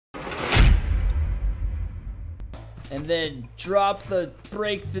and then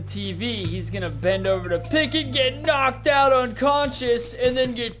break the TV. He's gonna bend over to pick it, get knocked out unconscious, and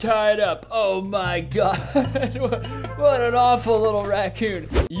then get tied up. Oh my god. What an awful little raccoon.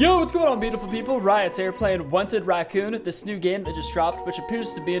 Yo, what's going on, beautiful people? Riot's here playing Wanted Racoon, this new game that just dropped, which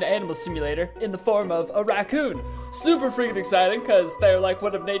appears to be an animal simulator in the form of a raccoon. Super freaking exciting, because they're like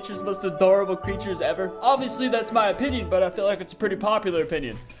one of nature's most adorable creatures ever. Obviously, that's my opinion, but I feel like it's a pretty popular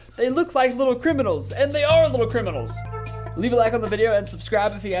opinion. They look like little criminals, and they are little criminals. Leave a like on the video and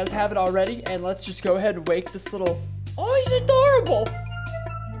subscribe if you guys haven't already, and let's just go ahead and wake this little... Oh, he's adorable!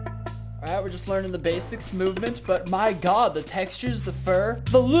 Alright, we're just learning the basics, movement, but my god, the textures, the fur,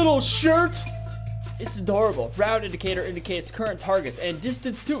 the little shirt! It's adorable. Round indicator indicates current target, and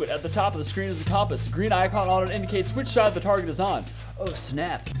distance to it. At the top of the screen is a compass. Green icon on it indicates which side the target is on. Oh,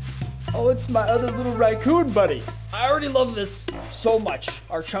 snap. Oh, it's my other little raccoon buddy. I already love this so much.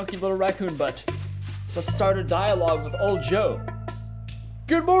 Our chunky little raccoon butt. Let's start a dialogue with old Joe.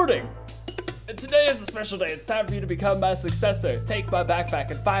 Good morning. And today is a special day. It's time for you to become my successor. Take my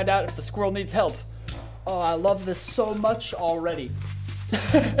backpack and find out if the squirrel needs help. Oh, I love this so much already.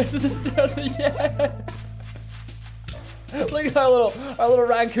 Yeah. Look at our little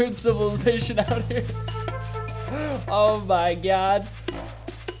raccoon civilization out here. Oh my god.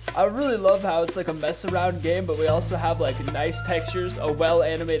 I really love how it's like a mess around game, but we also have like nice textures, a well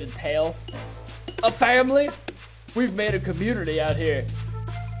animated tail, a family. We've made a community out here.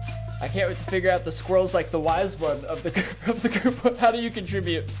 I can't wait to figure out the squirrel's like the wise one of the group. How do you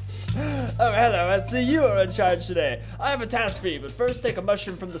contribute? Oh, hello, I see you are in charge today. I have a task for you, but first take a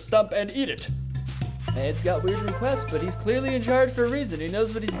mushroom from the stump and eat it. Hey, it's got weird requests, but he's clearly in charge for a reason. He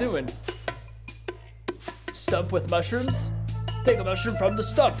knows what he's doing. Stump with mushrooms? Take a mushroom from the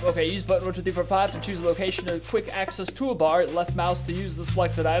stump. Okay, use button 1, 2, 3, 4, 5 to choose a location, a quick access toolbar, left mouse to use the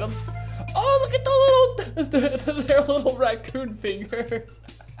selected items. Oh, look at their little raccoon fingers.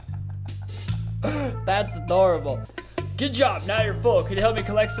 That's adorable. Good job, now you're full. Can you help me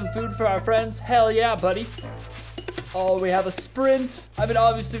collect some food for our friends? Hell yeah, buddy. Oh, we have a sprint. I mean,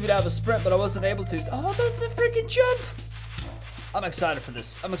 obviously we'd have a sprint, but I wasn't able to. Oh, the freaking jump. I'm excited for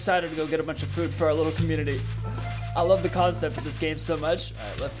this. I'm excited to go get a bunch of food for our little community. I love the concept of this game so much. All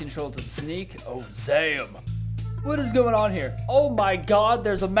right, left control to sneak. Oh, Zam. What is going on here? Oh my god,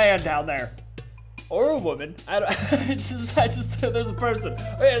 there's a man down there. Or a woman. I just there's a person.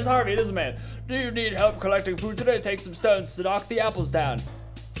 Oh yeah, it's Harvey, it is a man. Do you need help collecting food today? Take some stones to knock the apples down.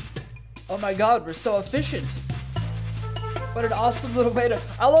 Oh my god, we're so efficient. What an awesome little way to...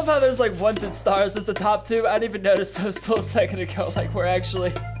 I love how there's like wanted stars at the top too. I didn't even notice those till a second ago. Like we're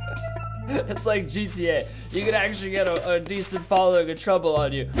actually... It's like GTA. You can actually get a decent following of trouble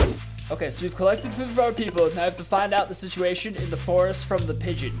on you. Okay, so we've collected food for our people. Now I have to find out the situation in the forest from the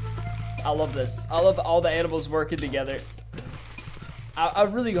pigeon. I love this. I love all the animals working together. I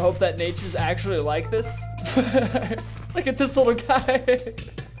really hope that nature's actually like this. Look at this little guy.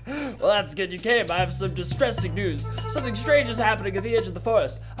 Well, that's good you came. I have some distressing news. Something strange is happening at the edge of the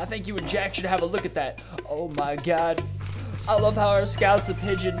forest. I think you and Jack should have a look at that. Oh my god. I love how our scout's a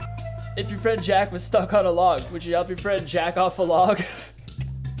pigeon. If your friend Jack was stuck on a log, would you help your friend Jack off a log?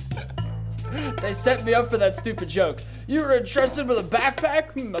 They set me up for that stupid joke. You were entrusted with a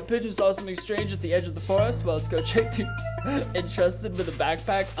backpack? A pigeon saw something strange at the edge of the forest. Well, let's go check the entrusted with a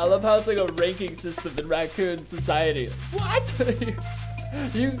backpack. I love how it's like a ranking system in raccoon society. What?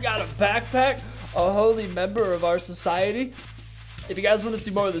 You got a backpack? A holy member of our society? If you guys want to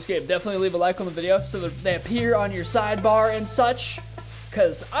see more of this game, definitely leave a like on the video so that they appear on your sidebar and such.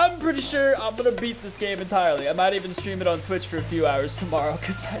 Because I'm pretty sure I'm going to beat this game entirely. I might even stream it on Twitch for a few hours tomorrow.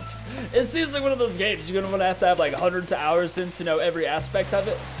 Because it seems like one of those games you're going to want to have like hundreds of hours in to know every aspect of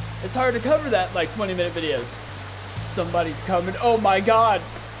it. It's hard to cover that in like 20-minute videos. Somebody's coming. Oh my god.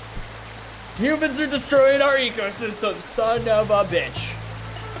 Humans are destroying our ecosystem. Son of a bitch.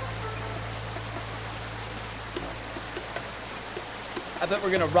 I bet we're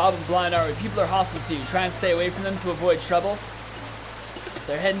going to rob and blind our people are hostile to you. Try and stay away from them to avoid trouble.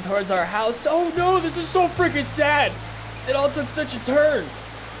 They're heading towards our house. Oh no, this is so freaking sad. It all took such a turn.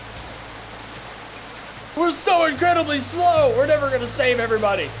 We're so incredibly slow. We're never gonna save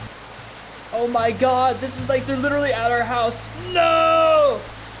everybody. Oh my god, this is like they're literally at our house. No!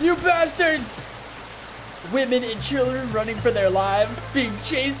 You bastards! Women and children running for their lives, being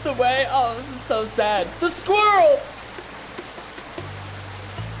chased away. Oh, this is so sad. The squirrel!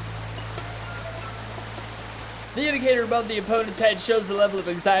 The indicator above the opponent's head shows the level of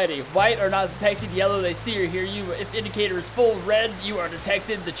anxiety. White are not detected, yellow they see or hear you. If indicator is full, red, you are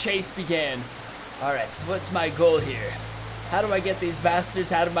detected. The chase began. Alright, so what's my goal here? How do I get these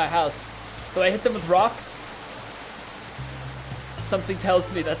bastards out of my house? Do I hit them with rocks? Something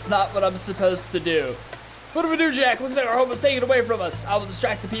tells me that's not what I'm supposed to do. What do we do, Jack? Looks like our home was taken away from us. I will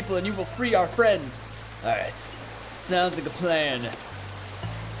distract the people and you will free our friends. All right, sounds like a plan.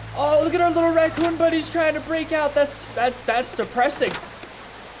 Oh, look at our little raccoon buddies trying to break out. That's depressing.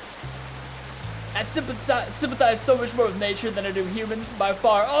 I sympathize so much more with nature than I do humans by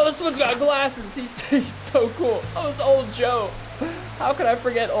far. Oh, this one's got glasses. He's so cool. Oh, it's old Joe. How could I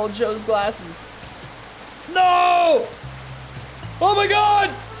forget old Joe's glasses? No! Oh my God!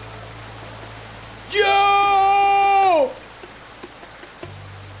 Joe!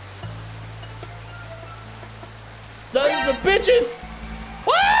 Sons of bitches!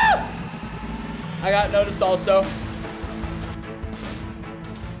 Ah! I got noticed also.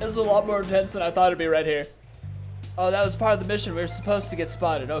 This is a lot more intense than I thought it'd be right here. Oh, that was part of the mission. We were supposed to get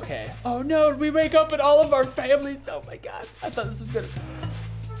spotted. Okay. Oh no, we wake up and all of our families. Oh my God. I thought this was good.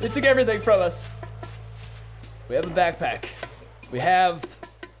 They took everything from us. We have a backpack. We have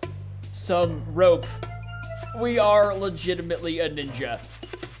some rope. We are legitimately a ninja.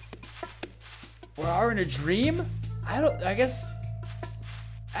 We are in a dream? I guess.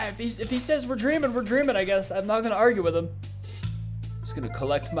 If he says we're dreaming, I guess. I'm not gonna argue with him. Just gonna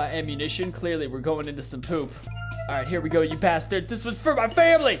collect my ammunition. Clearly, we're going into some poop. All right, here we go, you bastard. This was for my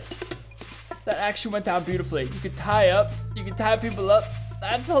family. That actually went down beautifully. You can tie people up.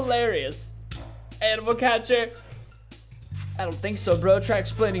 That's hilarious. Animal catcher. I don't think so, bro. Try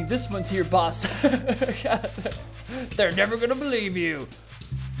explaining this one to your boss. They're never gonna believe you.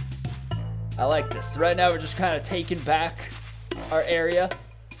 I like this. Right now, we're just kind of taking back our area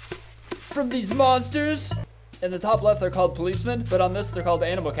from these monsters. In the top left, they're called policemen, but on this, they're called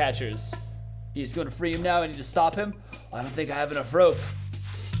animal catchers. He's going to free him now. I need to stop him. Oh, I don't think I have enough rope.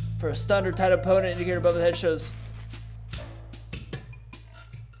 For a stunned or tied opponent, indicator above the head shows.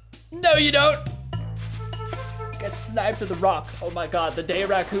 No, you don't. Get sniped with a rock. Oh my God, the day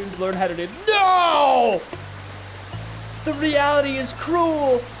raccoons learn how to do. No! The reality is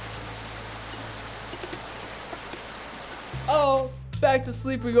cruel. Oh, back to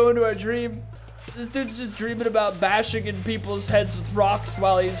sleep. We go into our dream. This dude's just dreaming about bashing in people's heads with rocks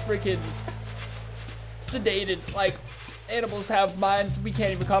while he's freaking sedated. Like, animals have minds we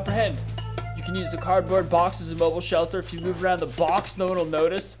can't even comprehend. You can use the cardboard box as a mobile shelter. If you move around the box, no one will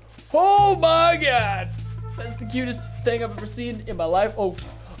notice. Oh my God! That's the cutest thing I've ever seen in my life.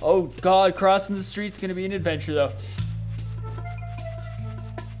 Oh God, crossing the street's gonna be an adventure though.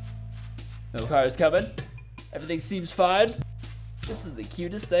 No cars coming. Everything seems fine. This is the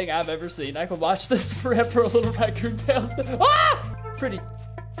cutest thing I've ever seen. I could watch this forever. A little raccoon tails. Ah! Pretty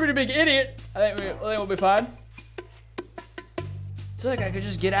big idiot. I think we'll be fine. I feel like I could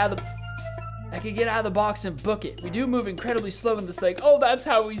just get out of the box and book it. We do move incredibly slow in this thing. Oh, that's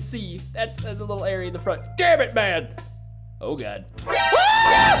how we see. That's the little area in the front. Damn it, man. Oh God.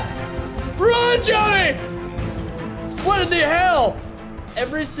 Ah! Run, Johnny! What in the hell?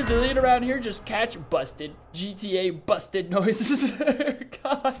 Every civilian around here just catch busted. GTA busted noises.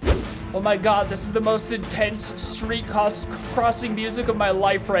 God. Oh my God, this is the most intense street crossing music of my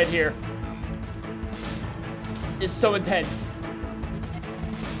life right here. It's so intense.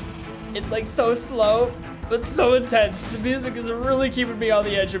 It's like so slow, but so intense. The music is really keeping me on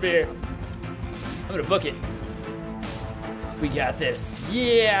the edge of here. I'm gonna book it. We got this.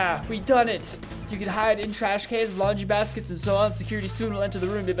 Yeah, we done it. You can hide in trash cans, laundry baskets, and so on. Security soon will enter the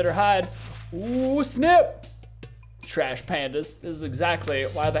room. They better hide. Ooh, snap! Trash pandas. This is exactly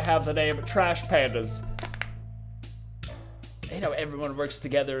why they have the name Trash Pandas. You know, everyone works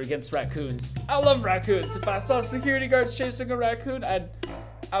together against raccoons. I love raccoons. If I saw security guards chasing a raccoon, I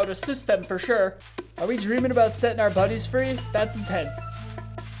would assist them for sure. Are we dreaming about setting our buddies free? That's intense.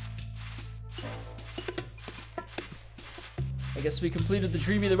 I guess we completed the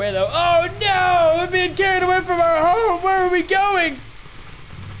dream either way though. Oh no! We're being carried away from our home! Where are we going?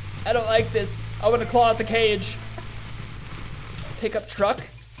 I don't like this. I want to claw out the cage. Pickup truck?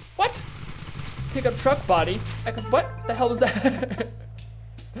 What? Pickup truck body? What the hell was that?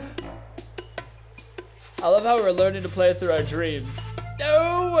 I love how we're learning to play through our dreams.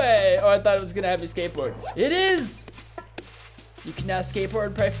 No way! Oh, I thought it was gonna have me skateboard. It is! You can now skateboard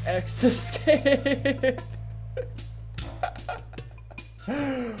and press X to skate.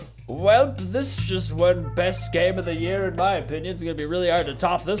 Well, this just won best game of the year in my opinion. It's gonna be really hard to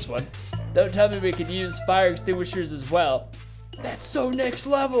top this one. Don't tell me we can use fire extinguishers as well. That's so next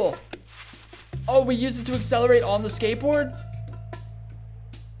level. Oh, we use it to accelerate on the skateboard?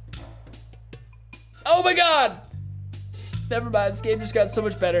 Oh my God! Never mind, this game just got so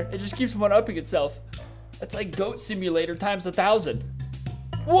much better. It just keeps one-upping itself. That's like Goat Simulator times 1,000.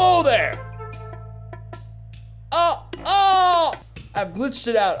 Whoa there! Oh! I've glitched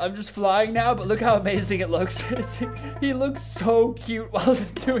it out. I'm just flying now, but look how amazing it looks. He looks so cute while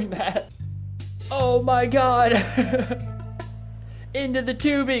doing that. Oh my God. Into the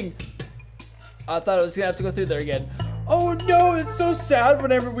tubing. I thought I was gonna have to go through there again. Oh no, it's so sad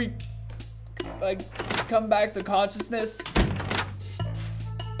whenever we like come back to consciousness,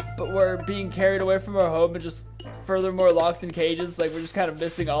 but we're being carried away from our home and just furthermore locked in cages. Like we're just kind of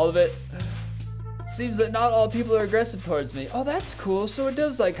missing all of it. It seems that not all people are aggressive towards me. Oh, that's cool. So it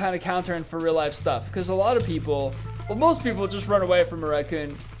does like kind of counter in for real life stuff, because a lot of people, well, most people just run away from a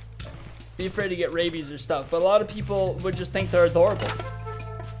raccoon, be afraid to get rabies or stuff, but a lot of people would just think they're adorable.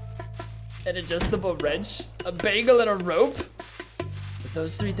 An adjustable wrench, a bagel, and a rope? With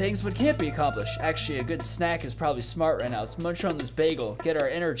those three things, what can't be accomplished? Actually, a good snack is probably smart right now. Let's munch on this bagel, get our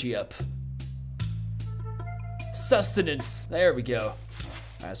energy up. Sustenance, there we go. All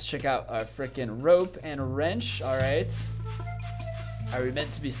right, let's check out our freaking rope and wrench. All right. Are we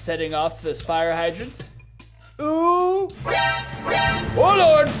meant to be setting off this fire hydrant? Ooh. Oh,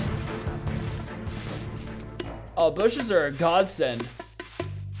 Lord. Oh, bushes are a godsend.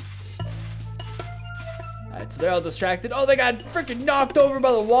 Alright, so they're all distracted. Oh, they got freaking knocked over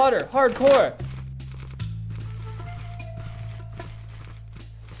by the water. Hardcore.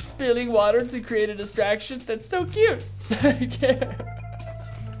 Spilling water to create a distraction. That's so cute.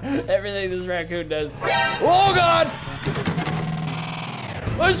 Everything this raccoon does. Oh, God.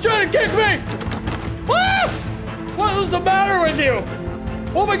 Oh, he's trying to kick me. Ah! What was the matter with you?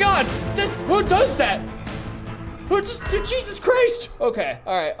 Oh, my God. Who does that? Jesus Christ. Okay,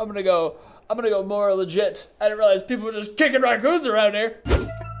 all right, I'm gonna go more legit. I didn't realize people were just kicking raccoons around here.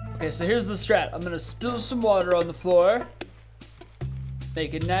 Okay, so here's the strat. I'm gonna spill some water on the floor.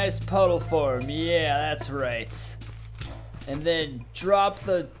 Make a nice puddle for him. Yeah, that's right. And then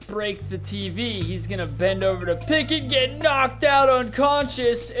break the TV. He's gonna bend over to pick it, get knocked out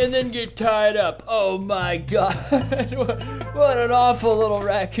unconscious, and then get tied up. Oh my God. What an awful little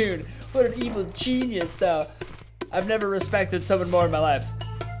raccoon. What an evil genius, though. I've never respected someone more in my life.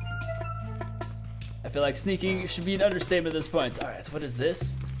 I feel like sneaking should be an understatement at this point. All right, so what is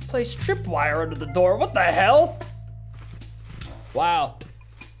this? Place tripwire under the door. What the hell? Wow.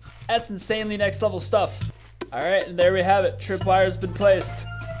 That's insanely next level stuff. All right, and there we have it. Tripwire's been placed.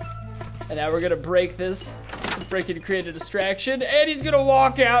 And now we're gonna break this to freaking create a distraction. And he's gonna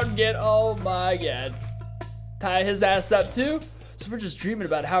walk out and get, oh my God. Tie his ass up too. So we're just dreaming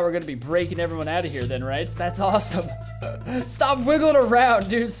about how we're gonna be breaking everyone out of here then, right? That's awesome. Stop wiggling around,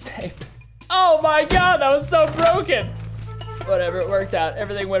 dude. Stay. Oh my God, that was so broken. Whatever, it worked out.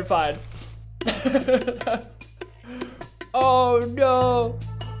 Everything went fine. Oh no.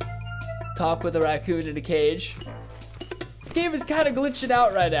 Talk with a raccoon in a cage. This game is kind of glitching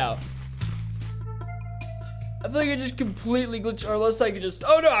out right now. I feel like I just completely glitched, or unless I could just,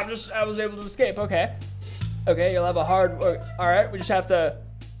 oh no, I was able to escape, okay. Okay, you'll have a hard work. All right, we just have to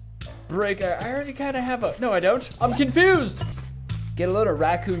break. I already kind of have a, no I don't. I'm confused. Get a load of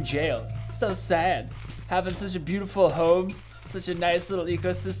raccoon jail. So sad. Having such a beautiful home, such a nice little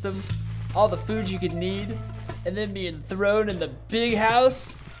ecosystem, all the food you could need, and then being thrown in the big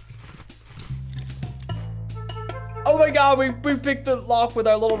house. Oh my God, we picked the lock with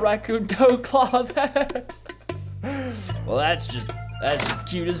our little raccoon toe claw. Well, that's just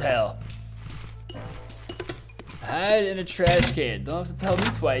cute as hell. Hide in a trash can. Don't have to tell me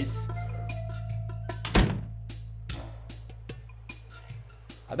twice.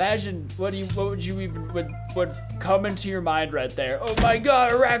 Imagine what would come into your mind right there. Oh my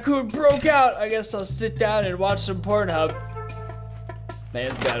God, a raccoon broke out. I guess I'll sit down and watch some Pornhub.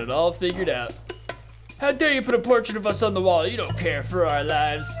 Man's got it all figured out. How dare you put a portrait of us on the wall? You don't care for our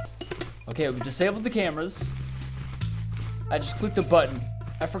lives. Okay, we disabled the cameras. I just clicked a button.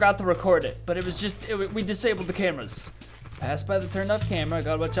 I forgot to record it, but it was just, we disabled the cameras. Passed by the turned off camera. I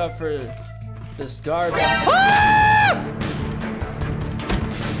gotta watch out for this guard. Ah!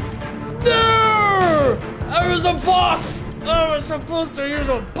 No! I was a box! I was supposed to use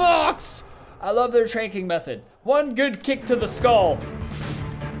a box! I love their tranking method. One good kick to the skull.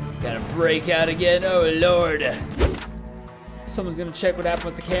 Gotta break out again, oh Lord. Someone's gonna check what happened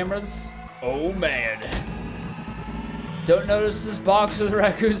with the cameras. Oh man. Don't notice this box with a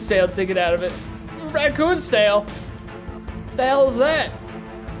raccoon's tail taken out of it. Raccoon's tail? What the hell is that?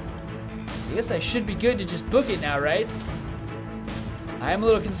 I guess I should be good to just book it now, right? I am a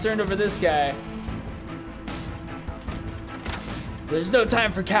little concerned over this guy. There's no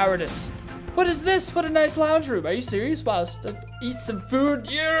time for cowardice. What is this? What a nice lounge room. Are you serious? Wow, eat some food?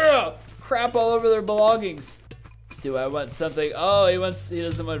 Yeah! Crap all over their belongings. Do I want something? Oh, he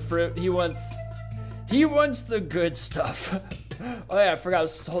doesn't want fruit. He wants the good stuff. Oh yeah, I forgot.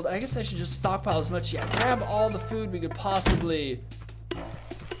 I guess I should just stockpile as much. Yeah, grab all the food we could possibly.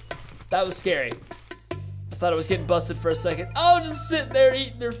 That was scary. I thought I was getting busted for a second. Oh, just sitting there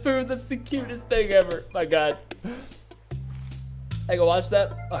eating their food. That's the cutest thing ever. My God. I go watch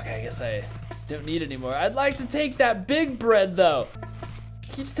that. Okay, I guess I don't need any more. I'd like to take that big bread though.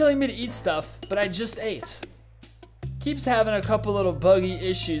 Keeps telling me to eat stuff, but I just ate. Keeps having a couple little buggy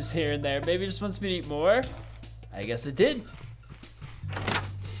issues here and there. Maybe it just wants me to eat more. I guess it did.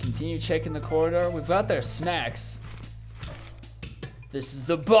 Continue checking the corridor. We've got their snacks. This is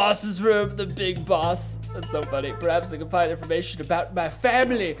the boss's room, the big boss. That's so funny. Perhaps I can find information about my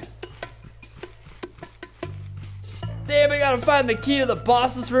family. Damn, I gotta find the key to the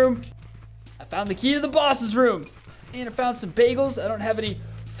boss's room. I found the key to the boss's room. And I found some bagels. I don't have any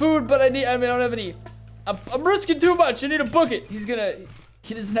food, but I don't have any. I'm risking too much. I need to book it.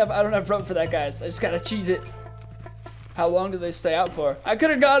 He doesn't have, I don't have rope for that, guys. I just gotta cheese it. How long do they stay out for? I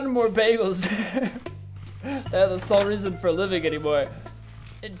could have gotten more bagels. They're the sole reason for living anymore.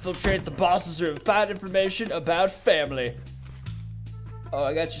 Infiltrate the boss's room. Find information about family. Oh,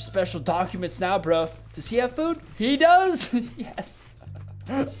 I got your special documents now, bro. Does he have food? He does? Yes.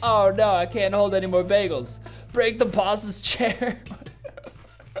 Oh no, I can't hold any more bagels. Break the boss's chair.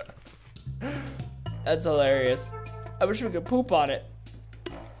 That's hilarious. I wish we could poop on it.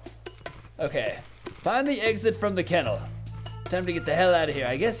 Okay. Find the exit from the kennel. Time to get the hell out of here.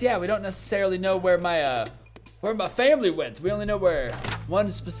 I guess, yeah, we don't necessarily know where my family went. We only know where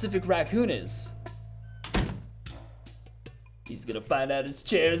one specific raccoon is. He's gonna find out his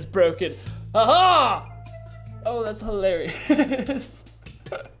chair is broken. Aha! Oh, that's hilarious.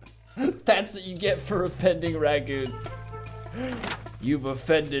 That's what you get for offending raccoons. You've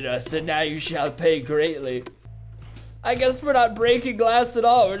offended us, and now you shall pay greatly. I guess we're not breaking glass at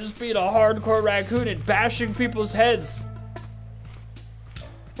all. We're just being a hardcore raccoon and bashing people's heads.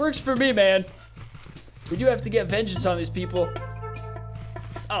 Works for me, man. We do have to get vengeance on these people.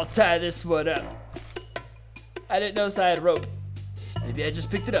 I'll tie this one up. I didn't notice I had rope. Maybe I just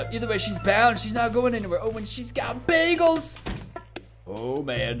picked it up. Either way, she's bound. She's not going anywhere. Oh, and she's got bagels. Oh,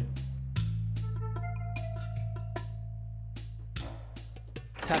 man.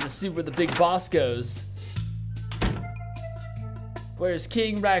 Time to see where the big boss goes. Where's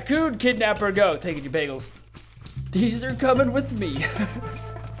King Raccoon Kidnapper go? Taking your bagels. These are coming with me.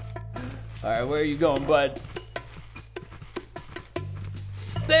 All right, where are you going, bud?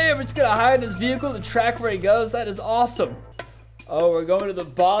 Damn, it's gonna hide in his vehicle to track where he goes. That is awesome. Oh, we're going to the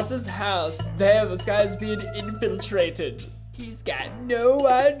boss's house. Damn, this guy's being infiltrated. He's got no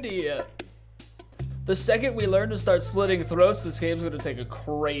idea. The second we learn to start slitting throats, this game's gonna take a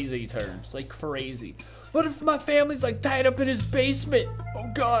crazy turn. It's like crazy. What if my family's like tied up in his basement?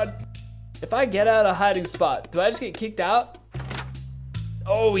 Oh God. If I get out of hiding spot, do I just get kicked out?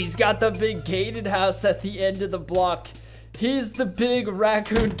 Oh, he's got the big gated house at the end of the block. He's the big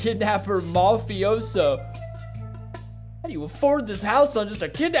raccoon kidnapper mafioso. How do you afford this house on just a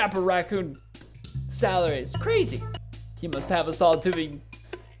kidnapper raccoon salary? It's crazy. He must have us all doing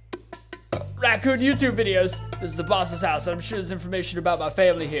raccoon YouTube videos. This is the boss's house. I'm sure there's information about my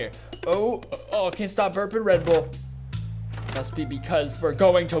family here. Oh, can't stop burping Red Bull. Must be because we're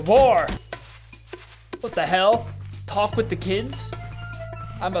going to war. What the hell? Talk with the kids?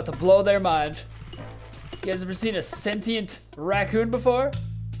 I'm about to blow their mind. You guys ever seen a sentient raccoon before?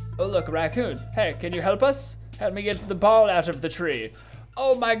 Oh look, a raccoon. Hey, can you help us? Help me get the ball out of the tree.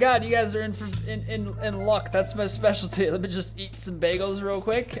 Oh my God, you guys are in luck. That's my specialty. Let me just eat some bagels real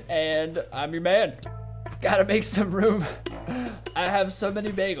quick, and I'm your man. Gotta make some room. I have so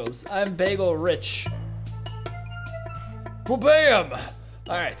many bagels. I'm bagel rich. Well, bam!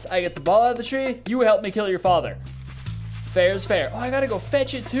 All right, so I get the ball out of the tree. You help me kill your father. Fair is fair. Oh, I gotta go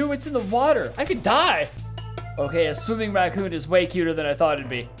fetch it too. It's in the water. I could die. Okay, a swimming raccoon is way cuter than I thought it'd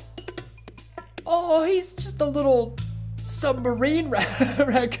be. Oh, he's just a little submarine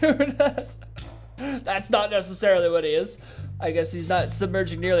raccoon. That's not necessarily what he is. I guess he's not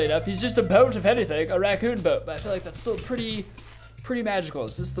submerging nearly enough. He's just a boat, if anything, a raccoon boat. But I feel like that's still pretty magical.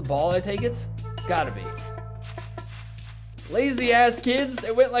 Is this the ball, I take it? It's gotta be. Lazy ass kids,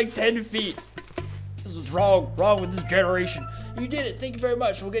 they went like 10 feet. This was wrong with this generation. You did it, thank you very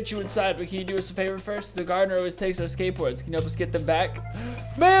much. We'll get you inside, but can you do us a favor first? The gardener always takes our skateboards. Can you help us get them back?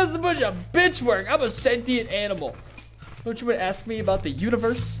 Man, this is a bunch of bitch work. I'm a sentient animal. Don't you want to ask me about the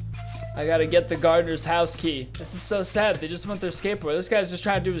universe? I gotta get the gardener's house key. This is so sad. They just want their skateboard. This guy's just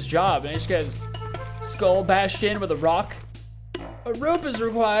trying to do his job, and he just got his skull bashed in with a rock. A rope is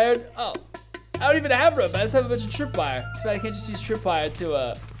required. Oh, I don't even have rope. I just have a bunch of tripwire. Too bad I can't just use tripwire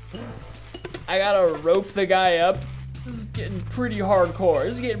to, I gotta rope the guy up is getting pretty hardcore.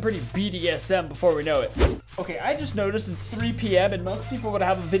 This is getting pretty BDSM before we know it. Okay, I just noticed it's 3 p.m. and most people would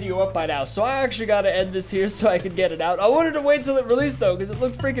have a video up by now, so I actually gotta end this here so I can get it out. I wanted to wait till it released though, because it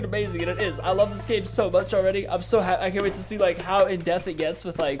looked freaking amazing, and it is. I love this game so much already. I'm so happy. I can't wait to see like how in depth it gets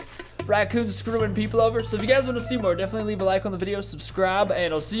with like Racoon screwing people over. So if you guys want to see more, definitely leave a like on the video, subscribe,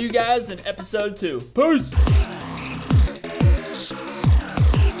 and I'll see you guys in episode 2. Peace!